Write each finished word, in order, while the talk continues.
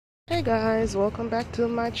Hey guys, welcome back to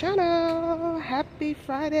my channel. Happy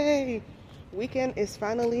Friday. Weekend is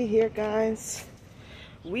finally here, guys.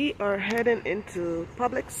 We are heading into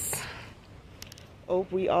Publix. Hope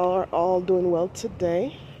we are all doing well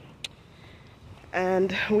today.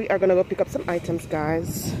 And we are gonna go pick up some items,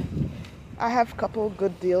 guys. I have a couple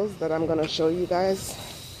good deals that I'm gonna show you guys.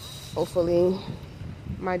 Hopefully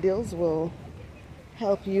my deals will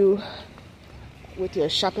help you with your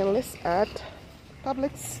shopping list at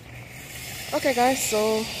Publix. Okay guys,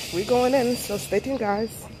 so we're going in, so stay tuned guys.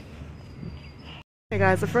 Okay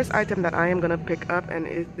guys, the first item that I am gonna pick up,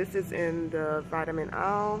 and this is in the vitamin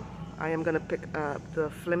aisle. I am gonna pick up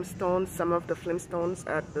the Flintstones, some of the Flintstones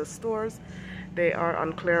at the stores. They are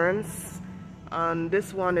on clearance. On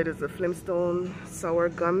this one, it is a Flintstone sour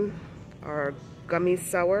gum, or gummy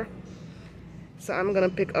sour. So I'm gonna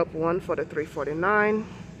pick up one for the $3.49.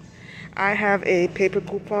 I have a paper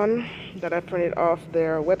coupon that I printed off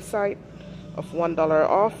their website of $1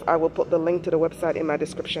 off. I will put the link to the website in my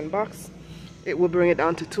description box. It will bring it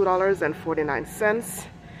down to $2.49.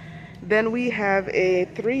 Then we have a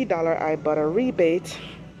 $3 Ibotta rebate,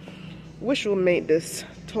 which will make this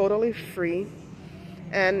totally free,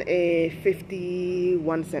 and a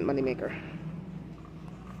 51-cent moneymaker.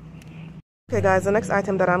 Okay guys, the next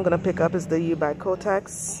item that I'm gonna pick up is the U by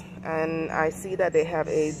Kotex, and I see that they have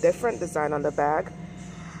a different design on the bag,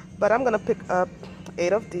 but I'm gonna pick up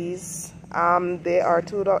 8 of these. They are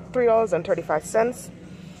 $3.35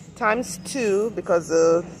 times 2, because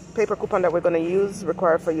the paper coupon that we're going to use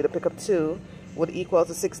required for you to pick up 2 would equal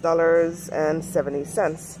to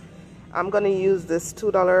 $6.70. I'm going to use this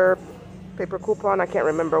 $2 paper coupon. I can't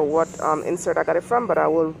remember what insert I got it from, but I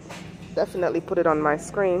will definitely put it on my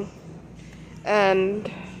screen. And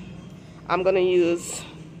I'm going to use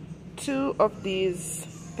 2 of these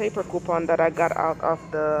paper coupon that I got out of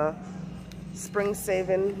the spring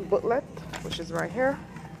saving booklet, which is right here.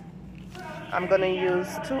 I'm gonna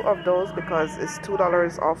use 2 of those because it's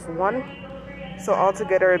 $2 off one, so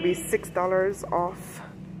altogether it'll be $6 off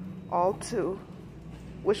all 2,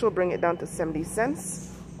 which will bring it down to 70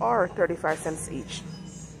 cents or 35 cents each.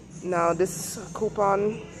 Now this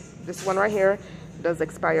coupon, this one right here, does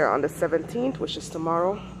expire on the 17th, which is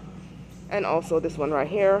tomorrow, and also this one right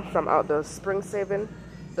here from out the spring saving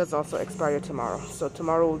does also expire tomorrow. So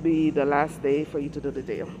tomorrow will be the last day for you to do the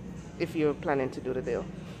deal, if you're planning to do the deal.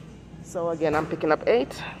 So again, I'm picking up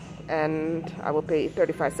 8, and I will pay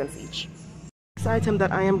 35 cents each. This item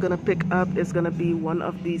that I am gonna pick up is gonna be one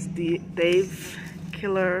of these Dave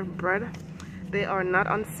Killer bread. They are not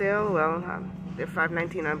on sale. Well, they're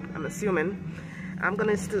 $5.19. I'm assuming. I'm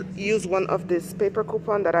gonna use one of this paper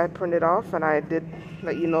coupon that I printed off, and I did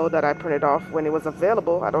let you know that I printed off when it was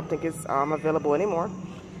available. I don't think it's available anymore,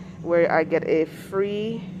 where I get a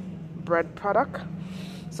free bread product.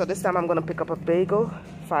 So this time I'm gonna pick up a bagel,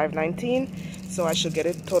 $5.19, so I should get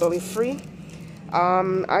it totally free.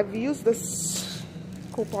 I've used this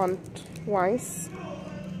coupon twice,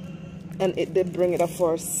 and it did bring it up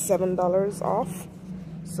for $7 off.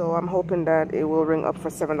 So I'm hoping that it will ring up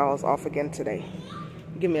for $7 off again today.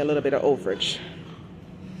 Give me a little bit of overage.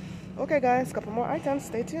 Okay guys, couple more items,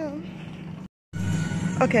 stay tuned.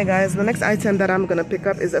 Okay guys, the next item that I'm gonna pick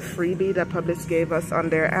up is a freebie that Publix gave us on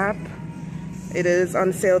their app. It is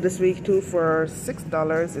on sale this week too for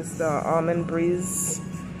 $6. It's the Almond Breeze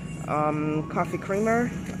coffee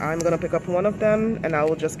creamer. I'm gonna pick up one of them, and I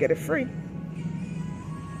will just get it free.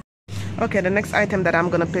 Okay, the next item that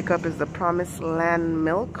I'm gonna pick up is the Promised Land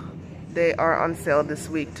milk. They are on sale this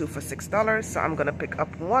week too for $6, so I'm gonna pick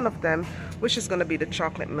up one of them, which is gonna be the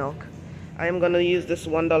chocolate milk. I am gonna use this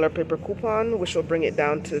 $1 paper coupon, which will bring it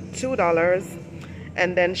down to $2.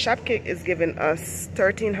 And then Shopkick is giving us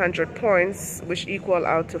 1,300 points, which equal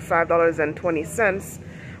out to $5.20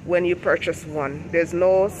 when you purchase one. There's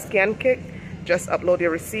no scan kick, just upload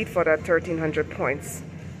your receipt for that 1,300 points.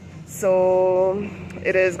 So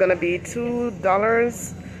it is gonna be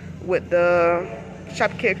 $2 with the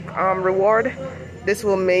Shopkick reward. This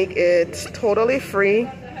will make it totally free,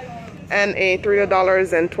 and a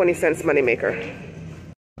 $3.20 moneymaker.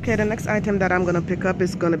 Okay, the next item that I'm gonna pick up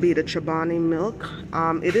is gonna be the Chobani milk.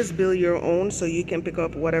 It is bill your own, so you can pick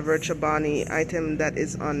up whatever Chobani item that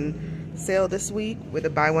is on sale this week with a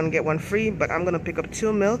buy one get one free, but I'm gonna pick up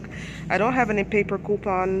 2 milk. I don't have any paper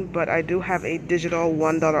coupon, but I do have a digital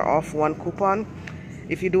 $1 off one coupon.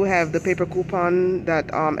 If you do have the paper coupon,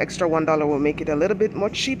 that extra $1 will make it a little bit more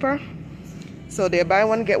cheaper. So they buy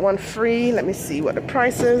one get one free. Let me see what the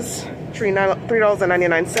price is.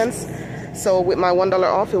 $3.99. So with my $1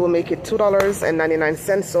 off, it will make it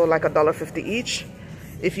 $2.99, so like $1.50 each.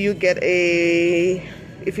 If you get a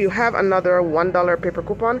If you have another $1 paper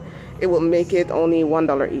coupon, it will make it only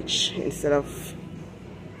 $1 each instead of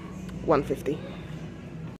 $1.50.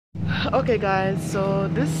 Okay guys, so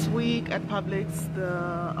this week at Publix,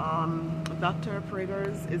 the Dr.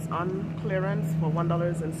 Prager's is on clearance for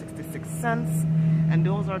 $1.66, and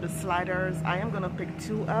those are the sliders. I am gonna pick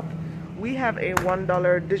 2 up. We have a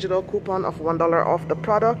 $1 digital coupon of $1 off the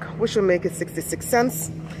product, which will make it 66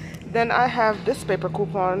 cents. Then I have this paper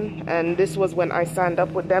coupon, and this was when I signed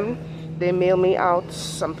up with them. They mail me out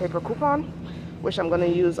some paper coupon, which I'm gonna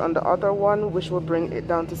use on the other one, which will bring it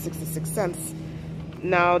down to 66 cents.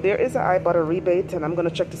 Now there is an Ibotta rebate, and I'm gonna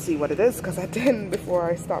check to see what it is because I didn't before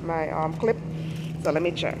I start my clip. So let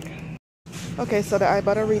me check. Okay, so the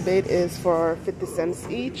Ibotta rebate is for 50 cents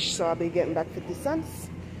each, so I'll be getting back 50 cents,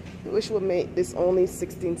 which will make this only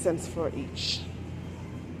 16 cents for each.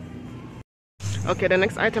 Okay, the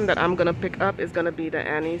next item that I'm gonna pick up is gonna be the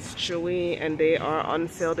Annie's Chewy, and they are on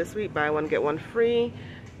sale this week. Buy one get one free.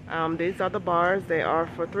 These are the bars. They are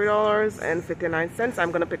for $3.59.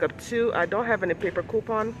 I'm gonna pick up 2. I don't have any paper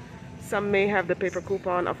coupon. Some may have the paper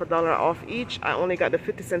coupon of $1 off each. I only got the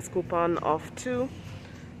 50 cents coupon of 2,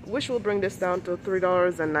 which will bring this down to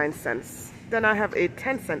 $3.09. Then I have a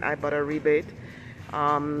 10-cent Ibotta rebate.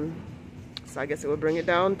 So I guess it will bring it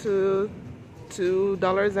down to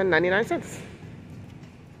 $2.99.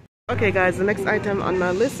 Okay guys, the next item on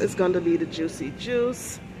my list is going to be the Juicy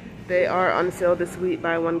Juice. They are on sale this week.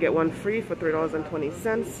 Buy one get one free for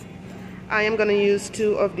 $3.20. I am going to use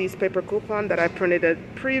 2 of these paper coupons that I printed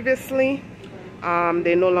previously.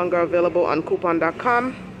 They're no longer available on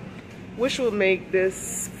coupon.com, which will make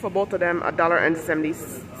this for both of them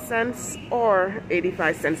 $1.70 or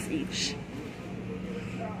 85 cents each.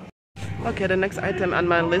 Okay, the next item on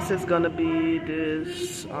my list is going to be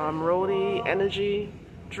this Rody Energy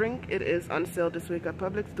drink. It is on sale this week at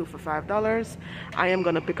Publix, 2 for $5. I am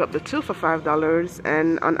going to pick up the 2 for $5,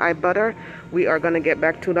 and on Ibotta we are going to get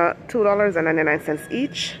back $2.99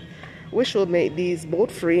 each, which will make these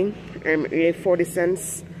both free and a 40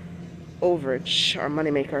 cents overage or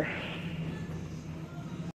moneymaker.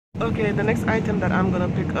 Okay, the next item that I'm going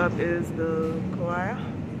to pick up is the Koya.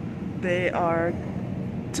 They are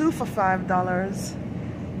 2 for $5,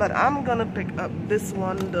 but I'm going to pick up this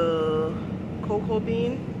one, the cocoa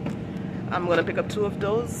bean. I'm gonna pick up 2 of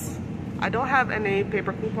those. I don't have any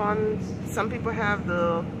paper coupons. Some people have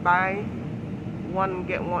the buy one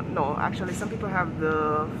get one. No, actually some people have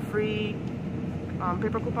the free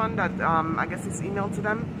paper coupon that I guess is emailed to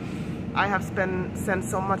them. I have sent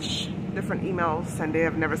so much different emails and they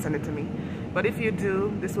have never sent it to me. But if you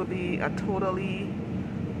do, this will be a totally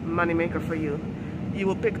moneymaker for you. You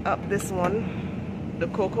will pick up this one, the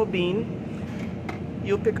cocoa bean.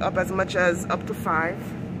 You'll pick up as much as up to 5,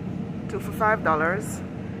 2 for $5.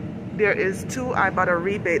 There is 2 Ibotta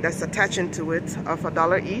rebate that's attaching to it of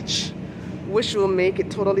 $1 each, which will make it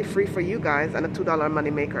totally free for you guys and a $2 money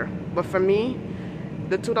maker. But for me,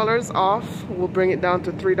 the $2 off will bring it down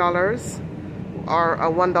to $3 or a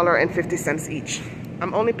 $1.50 each.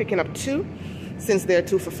 I'm only picking up 2 since they're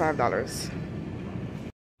 2 for $5.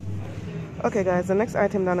 Okay guys, the next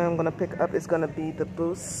item that I'm gonna pick up is gonna be the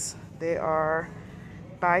Boost. They are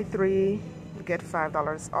buy 3 get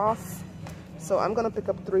 $5 off, so I'm gonna pick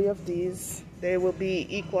up 3 of these. They will be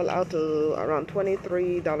equal out to around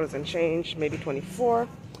 $23 and change, maybe 24.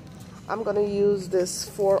 I'm gonna use this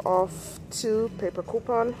 4 off 2 paper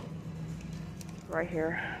coupon right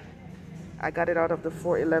here. I got it out of the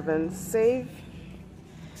 411 save,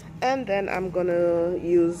 and then I'm gonna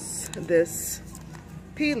use this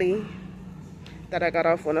peely that I got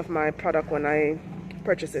off one of my product when I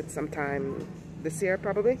purchased it sometime this year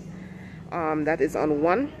probably. That is on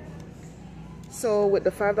 1. So with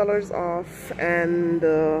the $5 off and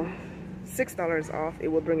the $6 off, it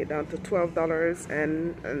will bring it down to $12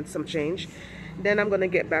 and some change. Then I'm gonna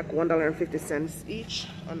get back $1.50 each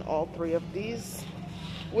on all 3 of these,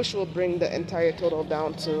 which will bring the entire total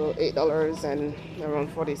down to $8 and around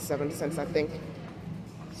 47 cents, I think.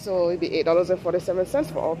 So it'd be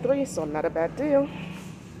 $8.47 for all 3, so not a bad deal.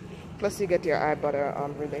 Plus you get your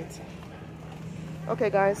Ibotta rebate.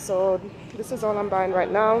 Okay guys, so this is all I'm buying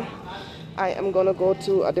right now. I am gonna go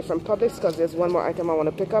to a different Publix because there's one more item I want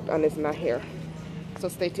to pick up and it's not here. So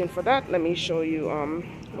stay tuned for that. Let me show you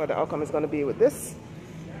what the outcome is gonna be with this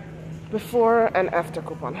before and after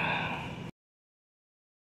coupon.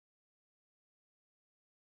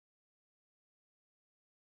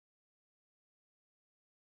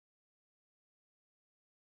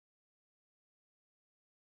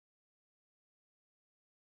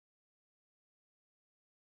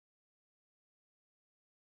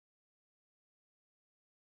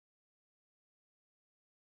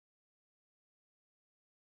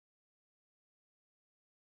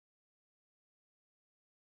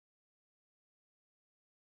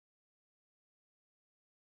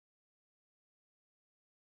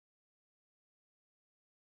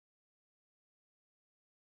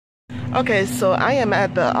 Okay, so I am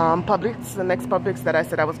at the Publix, the next Publix that I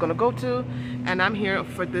said I was going to go to, and I'm here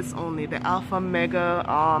for this only, the Alpha Mega,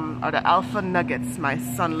 or the Alpha Nuggets. My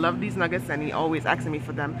son loved these nuggets and he always asking me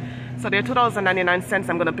for them. So they're $2.99.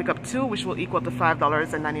 I'm going to pick up two, which will equal to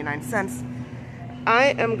 $5.99. I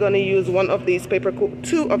am going to use two of these paper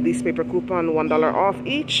coupon, $1 off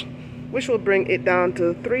each, which will bring it down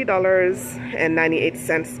to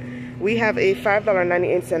 $3.98. We have a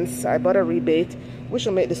 $5.98 Ibotta rebate, which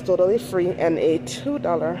will make this totally free, and a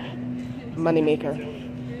 $2 money maker.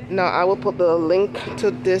 Now I will put the link to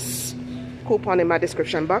this coupon in my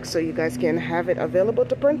description box so you guys can have it available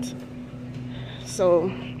to print.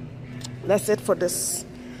 So that's it for this.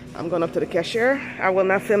 I'm going up to the cashier. I will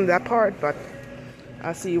not film that part, but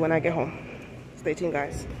I'll see you when I get home. Stay tuned,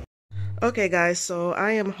 guys. Okay, guys, so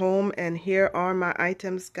I am home and here are my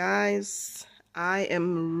items, guys. I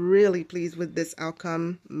am really pleased with this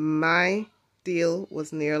outcome. My deal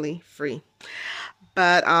was nearly free,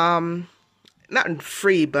 but not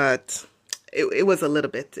free, but it was a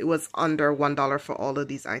little bit. It was under $1 for all of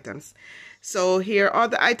these items. So here are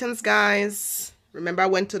the items, guys. Remember, I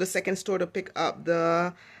went to the second store to pick up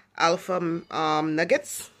the Alpha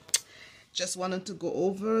nuggets. Just wanted to go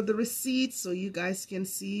over the receipt so you guys can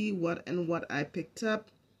see what I picked up.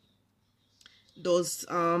 Those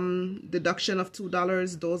deduction of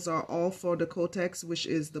 $2, those are all for the Kotex, which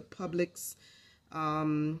is the Publix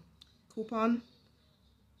coupon.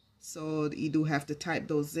 So you do have to type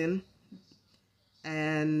those in,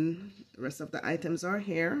 and the rest of the items are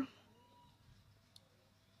here.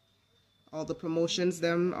 All the promotions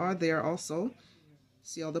them are there also.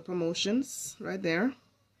 See all the promotions right there.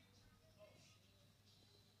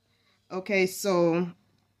 Okay, so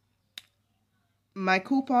my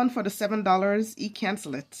coupon for the $7,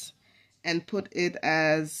 cancel it and put it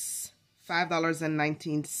as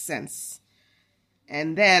 $5.19.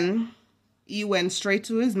 And then he went straight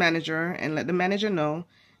to his manager and let the manager know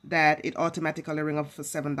that it automatically ring up for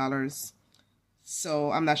 $7.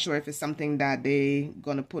 So I'm not sure if it's something that they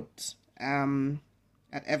gonna put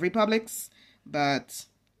at every Publix, but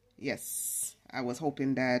yes, I was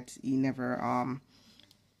hoping that he never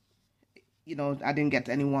you know, I didn't get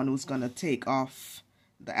anyone who's gonna take off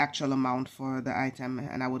the actual amount for the item,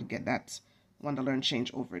 and I would get that $1 and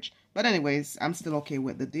change overage. But anyways, I'm still okay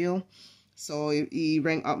with the deal. So he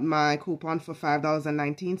rang up my coupon for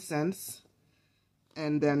 $5.19,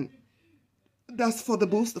 and then that's for the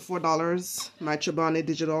boost, the $4. My Chobani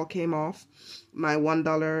digital came off. My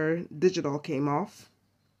 $1 digital came off.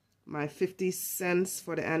 My 50 cents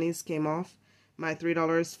for the Annie's came off. My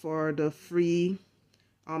 $3 for the free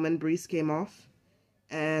almond breeze came off,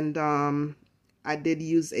 and I did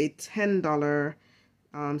use a $10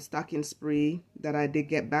 stocking spree that I did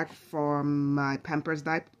get back from my Pampers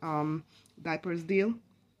diapers deal.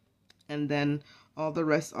 And then all the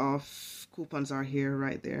rest of coupons are here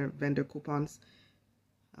right there, vendor coupons.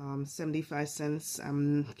 75 cents.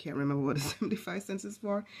 Can't remember what the 75 cents is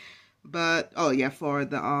for, but oh yeah, for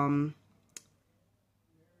the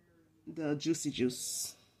juicy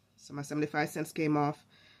juice. So my 75 cents came off.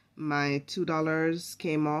 My $2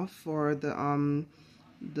 came off for the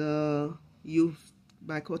youth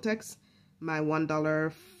by Kotex. My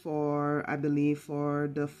 $1 for, I believe, for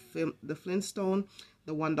the Flintstone.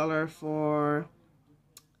 The $1 for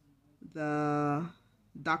the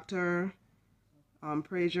Dr.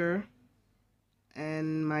 Prager.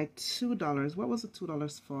 And my $2, what was the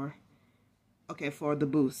 $2 for? Okay, for the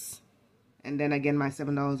boost. And then again my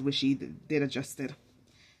 $7, which he did adjusted.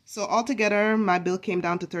 So altogether, my bill came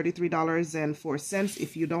down to $33.04.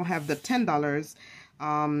 If you don't have the $10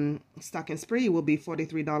 stocking spree, it will be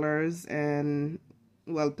 $43 and,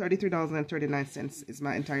 well, $33.39 is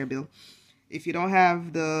my entire bill. If you don't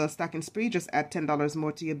have the stocking spree, just add $10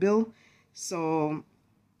 more to your bill, so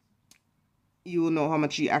you will know how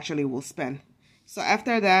much you actually will spend. So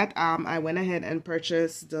after that, I went ahead and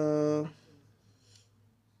purchased the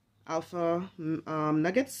Alpha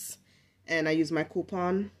nuggets. And I used my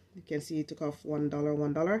coupon. You can see it took off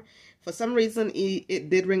 $1. For some reason, it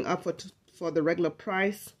did ring up for the regular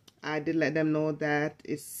price. I did let them know that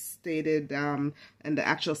it's stated, and the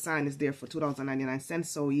actual sign is there for $2.99.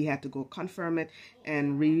 So he had to go confirm it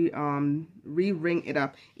and re-ring it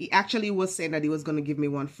up. He actually was saying that he was going to give me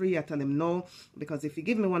one free. I tell him no, because if you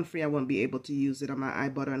give me one free, I won't be able to use it on my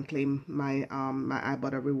Ibotta and claim my my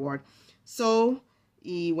Ibotta reward. So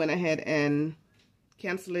he went ahead and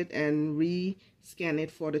cancel it and re-scan it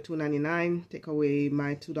for the $2.99, take away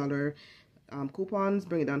my $2 coupons,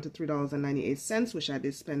 bring it down to $3.98, which I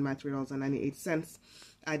did spend my $3.98.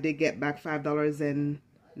 I did get back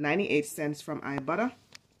 $5.98 from Ibotta.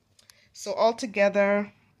 So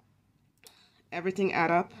altogether, everything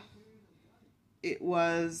add up, it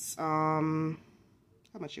was how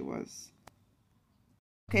much it was.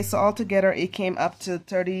 Okay, so altogether it came up to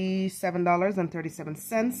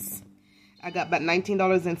 $37.37. I got about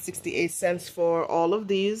 $19.68 for all of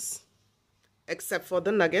these, except for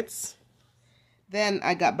the nuggets. Then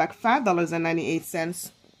I got back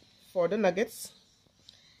 $5.98 for the nuggets.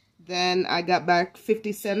 Then I got back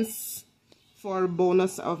 50 cents for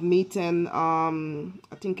bonus of meat and I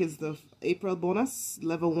think it's the April bonus,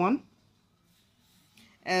 level 1.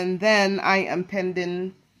 And then I am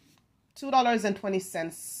pending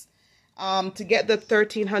 $2.20. To get the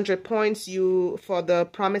 1,300 points, for the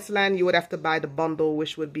Promised Land, you would have to buy the bundle,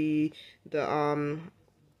 which would be the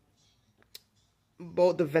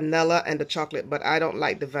both the vanilla and the chocolate, but I don't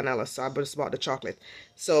like the vanilla, so I just bought the chocolate.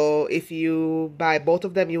 So if you buy both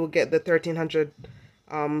of them, you will get the 1,300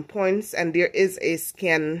 points, and there is a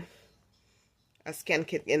scan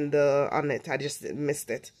kit on it. I just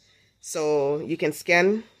missed it. So you can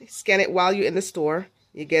scan it while you're in the store.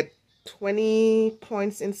 You get 20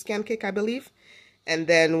 points in scan kit, I believe. And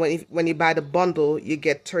then when you buy the bundle, you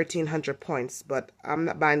get 1,300 points. But I'm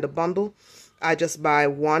not buying the bundle. I just buy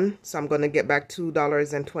one, so I'm going to get back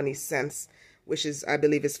 $2.20, which is, I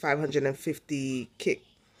believe, is 550 kit.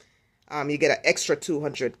 You get an extra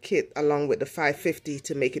 200 kit along with the 550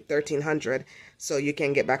 to make it 1,300, so you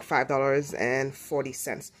can get back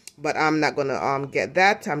 $5.40. But I'm not going to get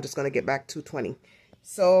that. I'm just going to get back $2.20.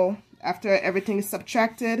 So after everything is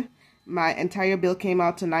subtracted, my entire bill came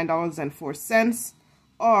out to $9.04,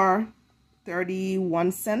 or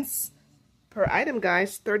 31 cents per item,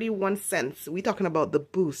 guys. 31 cents. We talking about the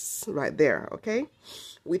Boosts right there, okay?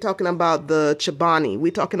 We talking about the Chobani.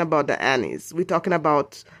 We talking about the Annie's. We talking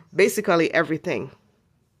about basically everything.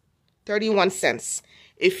 31 cents.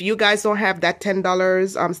 If you guys don't have that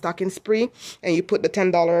 $10 stocking spree, and you put the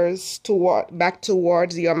 $10 back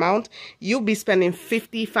towards the amount, you'll be spending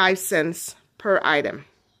 55 cents per item.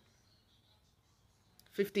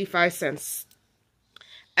 55 cents.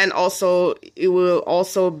 And also, it will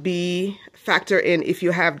also be factor in if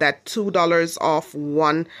you have that $2 off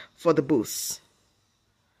one for the Boost.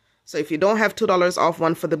 So if you don't have $2 off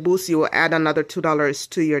one for the Boost, you will add another $2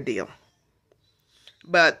 to your deal.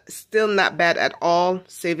 But still not bad at all.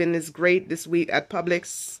 Saving is great this week at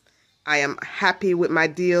Publix. I am happy with my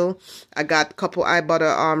deal. I got a couple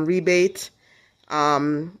Ibotta rebate.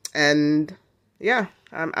 And yeah,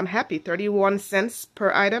 I'm happy. 31 cents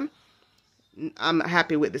per item. I'm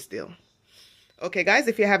happy with this deal. Okay, guys,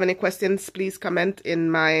 if you have any questions, please comment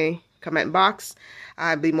in my comment box.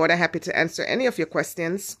 I'd be more than happy to answer any of your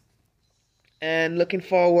questions. And looking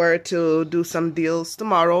forward to do some deals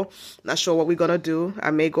tomorrow. Not sure what we're going to do.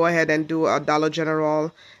 I may go ahead and do a Dollar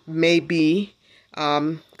General, maybe.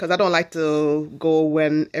 Because I don't like to go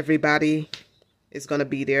when everybody is going to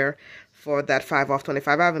be there for that 5 off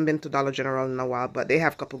 25. I haven't been to Dollar General in a while, but they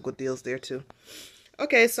have a couple good deals there too.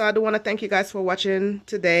 Okay, so I do want to thank you guys for watching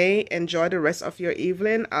today. Enjoy the rest of your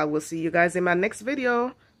evening. I will see you guys in my next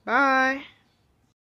video. Bye.